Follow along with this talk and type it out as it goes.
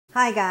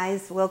Hi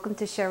guys, welcome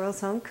to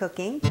Cheryl's Home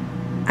Cooking.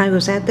 I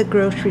was at the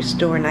grocery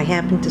store and I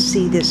happened to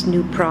see this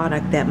new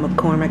product that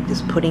McCormick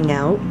is putting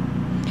out,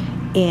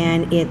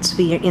 and it's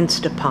via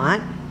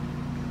Instapot.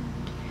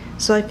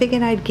 So I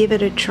figured I'd give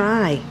it a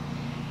try.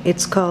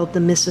 It's called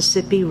the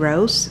Mississippi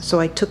Roast. So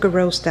I took a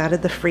roast out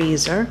of the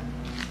freezer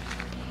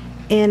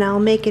and I'll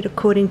make it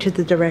according to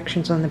the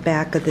directions on the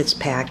back of this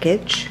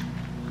package.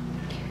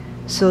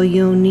 So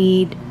you'll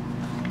need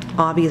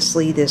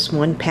obviously this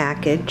one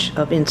package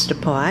of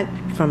Instapot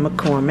from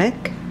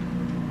McCormick,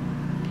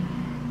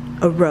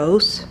 a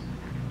roast,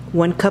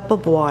 1 cup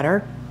of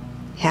water,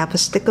 half a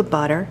stick of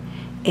butter,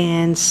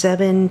 and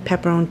 7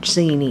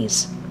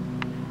 pepperoncinis.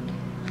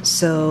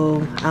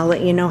 So I'll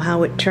let you know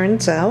how it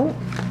turns out.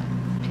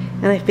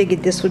 And I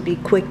figured this would be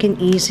quick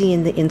and easy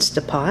in the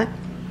Instapot.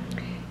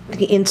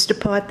 The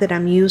Instapot that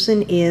I'm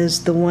using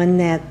is the one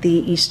that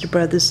the Easter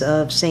Brothers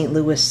of St.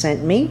 Louis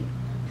sent me.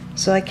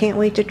 So I can't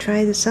wait to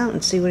try this out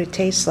and see what it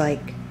tastes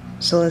like.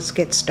 So let's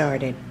get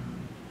started.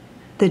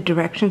 The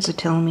directions are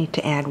telling me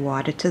to add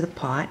water to the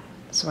pot.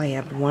 So I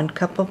have 1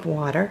 cup of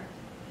water.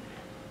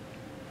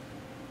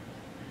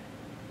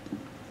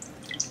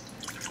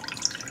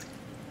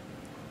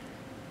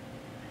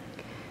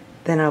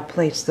 Then I'll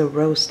place the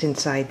roast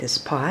inside this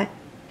pot.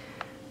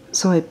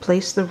 So I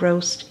place the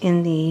roast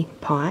in the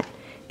pot.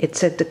 It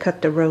said to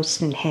cut the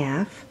roast in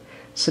half.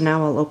 So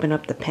now I'll open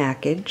up the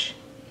package.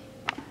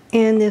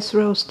 And this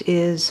roast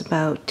is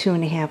about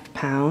 2.5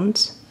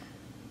 pounds.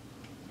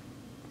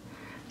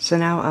 So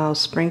now I'll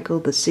sprinkle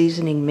the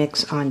seasoning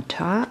mix on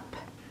top.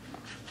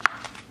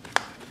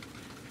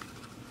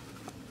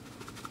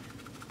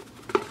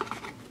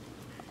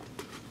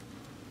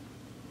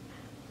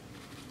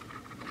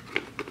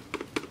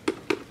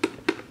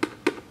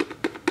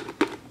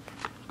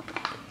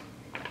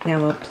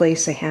 Now I'll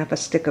place a half a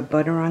stick of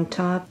butter on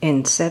top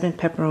and 7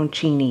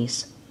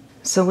 pepperoncinis.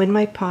 So in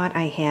my pot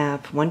I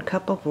have 1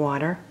 cup of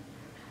water,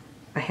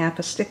 a half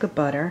a stick of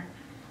butter,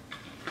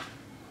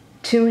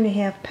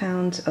 2.5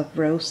 pounds of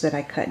roast that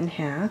I cut in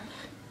half.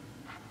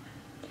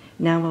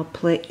 Now I'll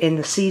place in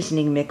the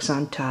seasoning mix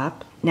on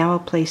top. Now I'll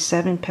place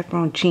 7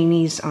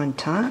 pepperoncinis on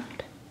top.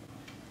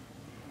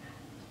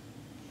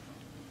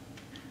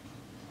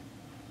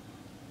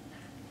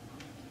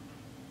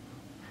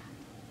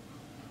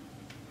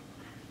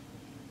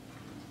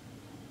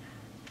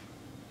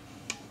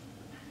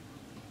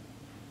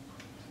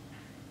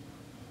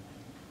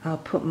 I'll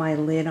put my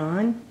lid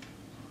on,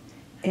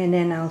 and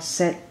then I'll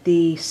set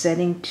the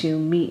setting to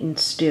meat and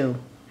stew.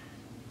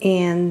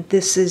 And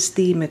this is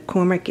the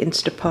McCormick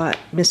Instapot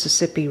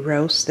Mississippi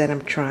Roast that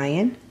I'm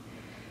trying.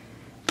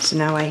 So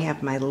now I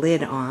have my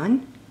lid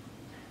on.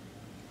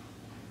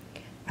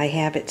 I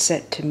have it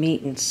set to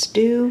meat and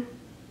stew.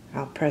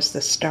 I'll press the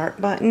start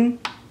button.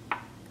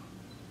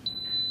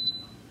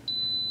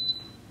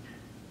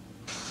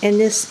 And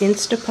this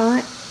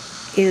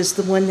Instapot is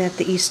the one that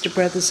the Easter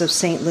Brothers of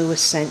St.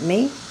 Louis sent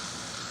me.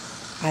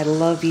 I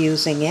love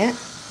using it.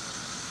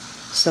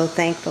 So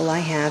thankful I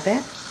have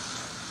it.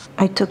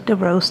 I took the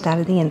roast out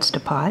of the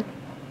Instapot.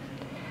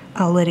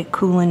 I'll let it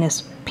cool in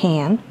this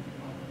pan.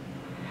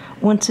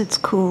 Once it's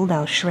cooled,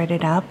 I'll shred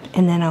it up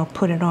and then I'll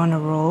put it on a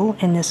roll,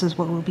 and this is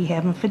what we'll be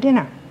having for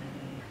dinner.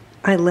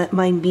 I let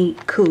my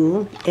meat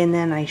cool and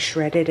then I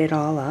shredded it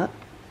all up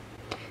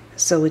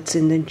so it's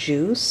in the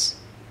juice.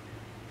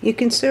 You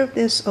can serve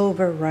this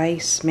over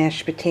rice,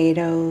 mashed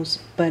potatoes,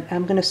 but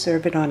I'm going to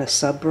serve it on a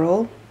sub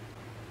roll.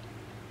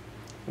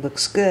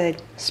 Looks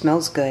good,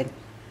 smells good.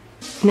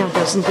 Now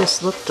doesn't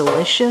this look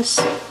delicious?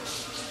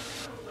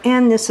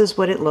 And this is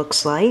what it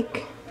looks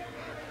like.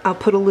 I'll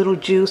put a little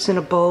juice in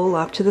a bowl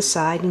off to the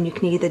side, and you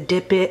can either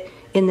dip it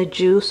in the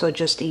juice or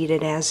just eat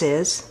it as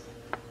is.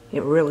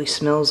 It really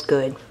smells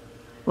good.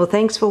 Well,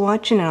 thanks for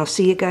watching, and I'll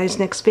see you guys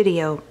next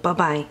video.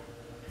 Bye-bye.